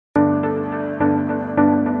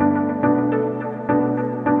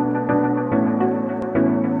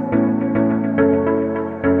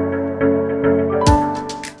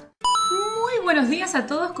a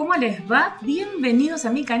todos, ¿cómo les va? Bienvenidos a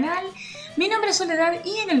mi canal. Mi nombre es Soledad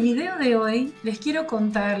y en el video de hoy les quiero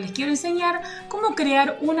enseñar cómo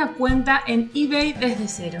crear una cuenta en eBay desde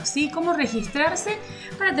cero, ¿sí? Cómo registrarse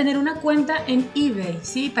para tener una cuenta en eBay,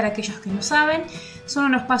 ¿sí? Para aquellos que no saben, son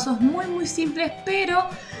unos pasos muy simples, pero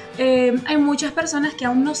hay muchas personas que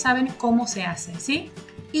aún no saben cómo se hace, ¿sí?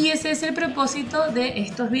 Y ese es el propósito de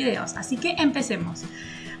estos videos, así que empecemos.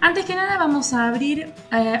 Antes que nada vamos a abrir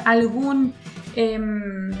algún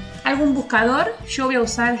buscador. Yo voy a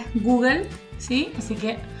usar Google, ¿sí? Así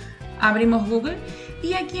que abrimos Google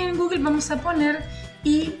y aquí en Google vamos a poner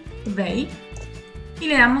eBay y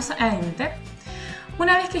le damos a Enter.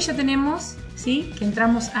 Una vez que ya tenemos, ¿sí? Que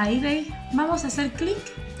entramos a eBay, vamos a hacer clic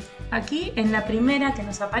aquí en la primera que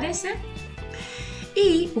nos aparece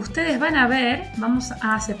y ustedes van a ver, vamos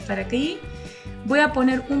a aceptar aquí, voy a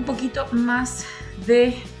poner un poquito más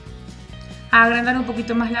a agrandar un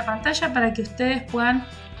poquito más la pantalla para que ustedes puedan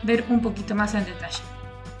ver un poquito más en detalle.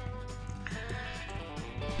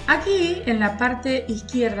 Aquí en la parte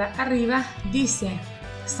izquierda arriba dice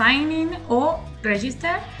Sign in o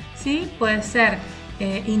Register, ¿sí? Puede ser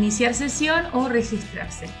iniciar sesión o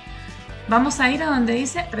registrarse. Vamos a ir a donde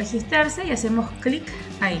dice registrarse y hacemos clic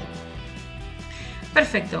ahí.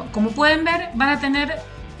 Perfecto, como pueden ver van a tener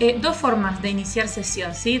dos formas de iniciar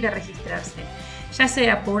sesión, ¿sí? De registrarse. Ya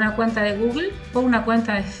sea por una cuenta de Google, por una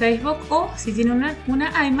cuenta de Facebook o si tiene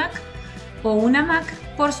una iMac o una Mac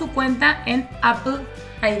por su cuenta en Apple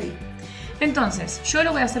ID. Entonces, yo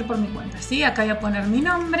lo voy a hacer por mi cuenta, ¿sí? Acá voy a poner mi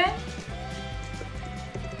nombre,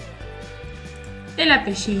 el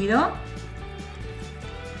apellido,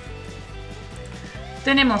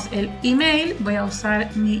 tenemos el email, voy a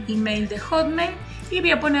usar mi email de Hotmail y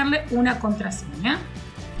voy a ponerle una contraseña.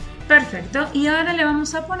 Perfecto, y ahora le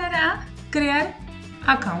vamos a poner a crear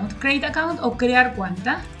account, create account o crear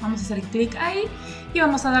cuenta. Vamos a hacer clic ahí y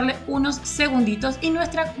vamos a darle unos segunditos y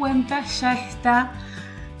nuestra cuenta ya está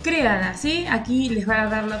creada, ¿sí? Aquí les va a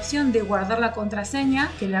dar la opción de guardar la contraseña,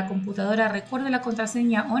 que la computadora recuerde la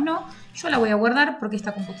contraseña o no. Yo la voy a guardar porque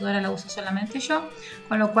esta computadora la uso solamente yo,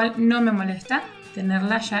 con lo cual no me molesta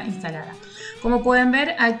tenerla ya instalada. Como pueden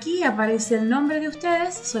ver, aquí aparece el nombre de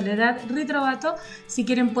ustedes, Soledad Ritrovato. Si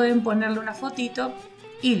quieren pueden ponerle una fotito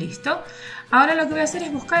y listo. Ahora lo que voy a hacer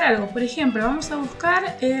es buscar algo. Por ejemplo, vamos a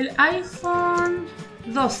buscar el iPhone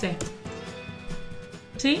 12.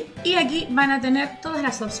 ¿Sí? Y aquí van a tener todas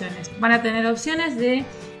las opciones. Van a tener opciones de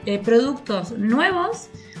productos nuevos,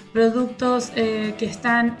 productos que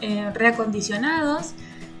están reacondicionados,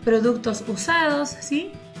 productos usados,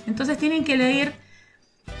 ¿sí? Entonces tienen que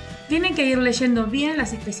ir leyendo bien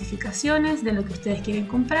las especificaciones de lo que ustedes quieren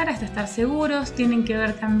comprar hasta estar seguros. Tienen que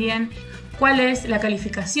ver también cuál es la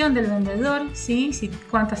calificación del vendedor, ¿sí?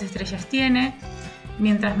 Cuántas estrellas tiene.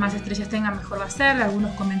 Mientras más estrellas tenga, mejor va a ser.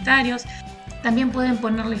 Algunos comentarios. También pueden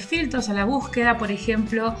ponerle filtros a la búsqueda. Por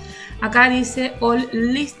ejemplo, acá dice All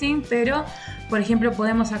Listing, pero por ejemplo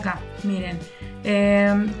podemos acá, miren,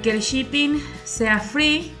 que el shipping sea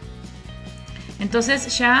free.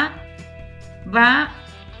 Entonces ya va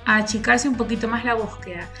a achicarse un poquito más la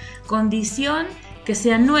búsqueda. Condición que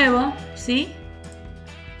sea nuevo, ¿sí?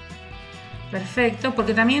 Perfecto,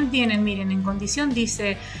 porque también tienen, miren, en condición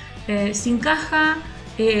dice sin caja,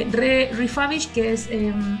 refurbished, que es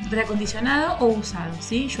reacondicionado o usado,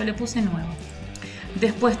 ¿sí? Yo le puse nuevo.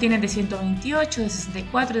 Después tienen de 128, de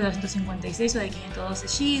 64, de 256 o de 512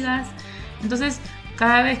 GB. Entonces,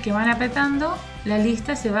 cada vez que van apretando, la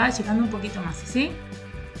lista se va achicando un poquito más, ¿sí?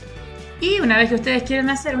 Y una vez que ustedes quieren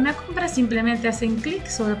hacer una compra, simplemente hacen clic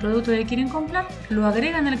sobre el producto que quieren comprar, lo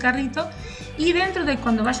agregan al carrito y dentro de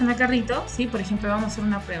cuando vayan al carrito, ¿sí? Por ejemplo, vamos a hacer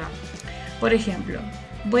una prueba. Por ejemplo,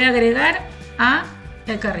 voy a agregar a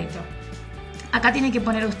el carrito. Acá tienen que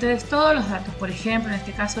poner ustedes todos los datos. Por ejemplo, en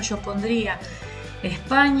este caso yo pondría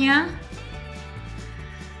España.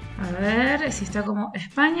 A ver si está como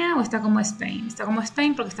España o está como Spain. Está como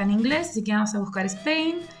Spain porque está en inglés, así que vamos a buscar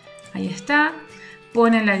Spain. Ahí está.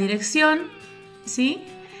 Ponen la dirección, ¿sí?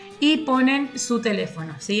 Y ponen su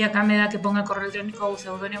teléfono, ¿sí? Acá me da que ponga correo electrónico o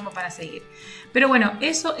seudónimo para seguir. Pero bueno,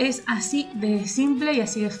 eso es así de simple y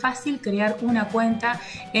así de fácil crear una cuenta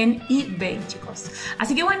en eBay, chicos.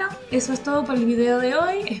 Así que bueno, eso es todo por el video de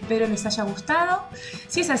hoy. Espero les haya gustado.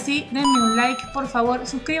 Si es así, denme un like, por favor.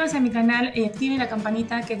 Suscríbanse a mi canal y activen la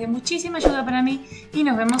campanita, que es de muchísima ayuda para mí. Y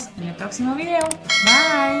nos vemos en el próximo video.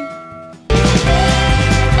 Bye.